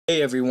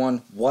Hey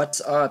everyone,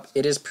 what's up?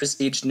 It is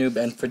Prestige Noob,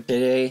 and for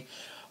today,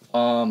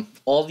 all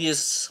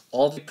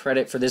the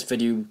credit for this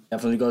video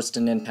definitely goes to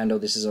Nintendo.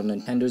 This is on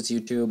Nintendo's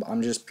YouTube.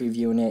 I'm just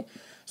previewing it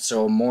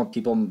so more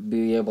people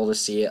be able to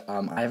see it.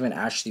 I haven't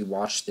actually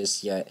watched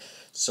this yet,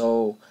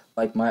 so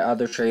like my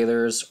other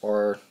trailers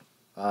or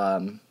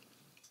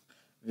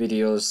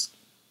videos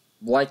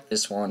like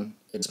this one,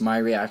 it's my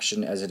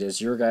reaction as it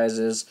is your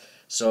guys's.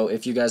 So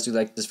if you guys do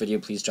like this video,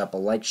 please drop a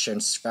like, share,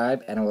 and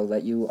subscribe, and I will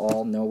let you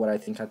all know what I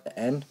think at the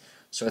end.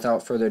 So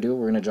without further ado,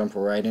 we're going to jump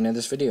right into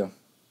this video.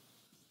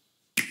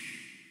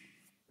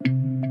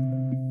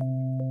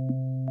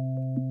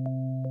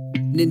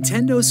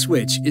 Nintendo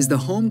Switch is the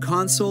home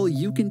console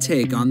you can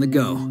take on the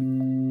go.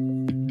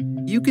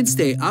 You can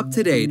stay up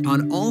to date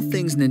on all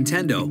things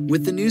Nintendo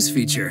with the news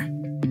feature.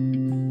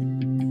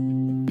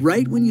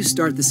 Right when you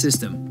start the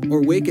system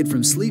or wake it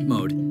from sleep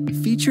mode,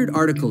 featured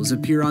articles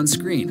appear on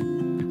screen,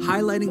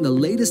 highlighting the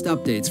latest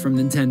updates from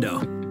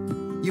Nintendo.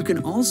 You can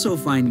also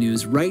find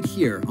news right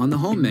here on the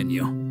home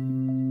menu.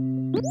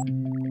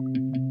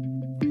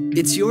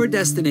 It's your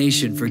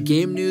destination for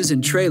game news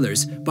and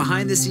trailers,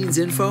 behind-the-scenes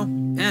info,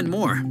 and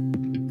more.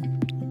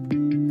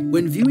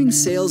 When viewing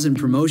sales and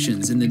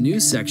promotions in the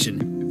news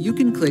section, you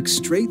can click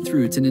straight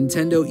through to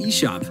Nintendo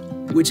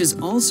eShop, which is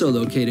also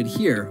located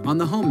here on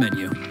the home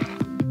menu.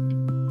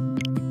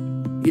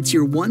 It's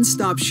your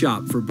one-stop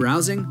shop for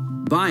browsing,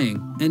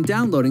 buying, and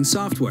downloading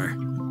software.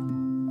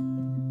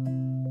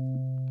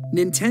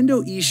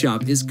 Nintendo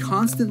eShop is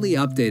constantly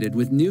updated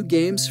with new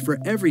games for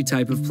every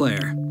type of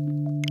player.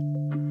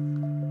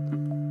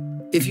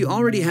 If you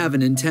already have a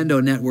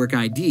Nintendo Network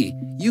ID,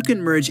 you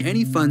can merge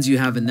any funds you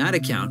have in that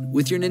account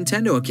with your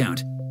Nintendo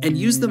account and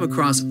use them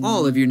across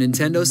all of your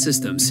Nintendo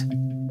systems.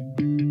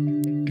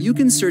 You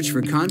can search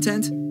for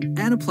content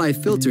and apply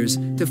filters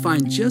to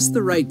find just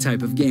the right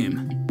type of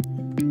game.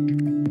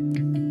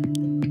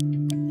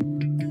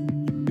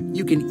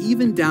 You can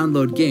even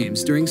download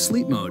games during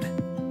sleep mode.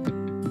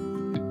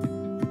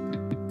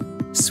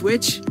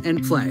 Switch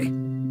and play.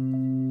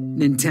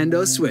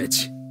 Nintendo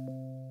Switch.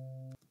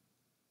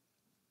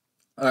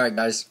 Alright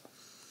guys,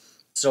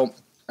 so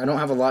I don't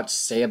have a lot to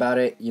say about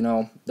it. You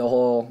know, the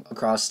whole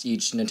across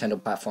each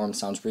Nintendo platform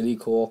sounds really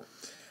cool.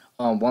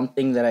 One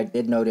thing that I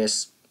did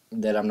notice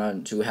that I'm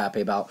not too happy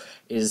about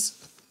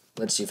is,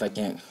 let's see if I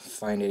can't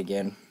find it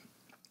again.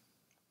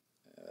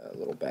 A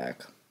little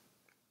back.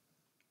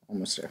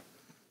 Almost there.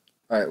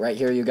 Alright, right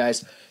here you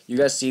guys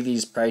see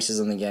these prices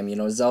in the game. You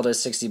know, Zelda is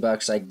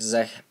 $60.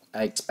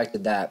 I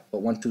expected that,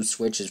 but 1-2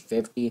 Switch is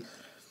 $50.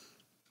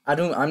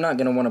 I'm not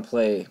gonna want to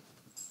play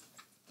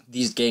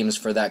these games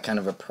for that kind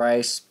of a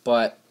price,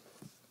 but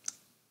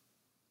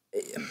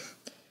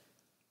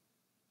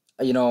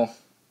you know,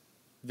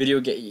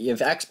 if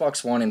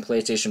Xbox One and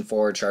PlayStation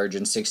 4 are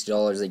charging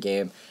 $60 a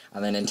game,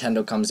 and then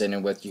Nintendo comes in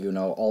and with, you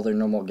know, all their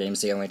normal games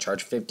they only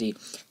charge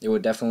 $50, they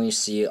would definitely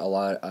see a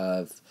lot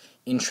of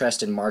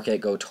interest in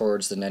market go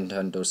towards the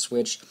Nintendo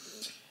Switch.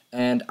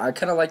 And I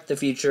kind of like the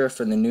feature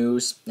for the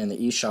news and the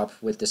eShop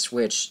with the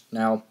Switch.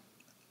 Now,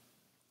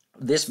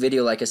 this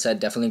video, like I said,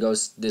 definitely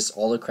goes,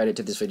 all the credit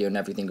to this video and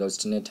everything goes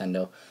to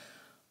Nintendo.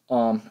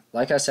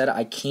 Like I said,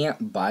 I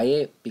can't buy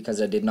it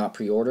because I did not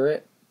pre-order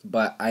it,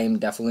 but I am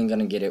definitely going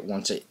to get it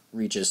once it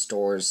reaches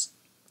stores.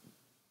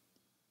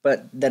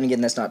 But then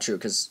again, that's not true,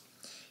 because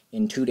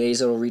in 2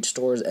 days it'll reach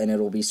stores and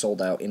it'll be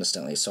sold out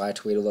instantly. So I have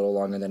to wait a little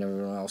longer than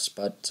everyone else.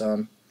 But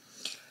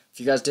if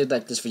you guys did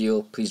like this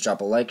video, please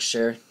drop a like,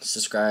 share,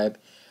 subscribe.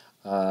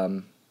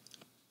 I'll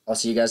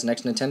see you guys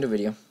next Nintendo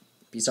video.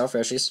 Peace out,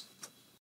 freshies.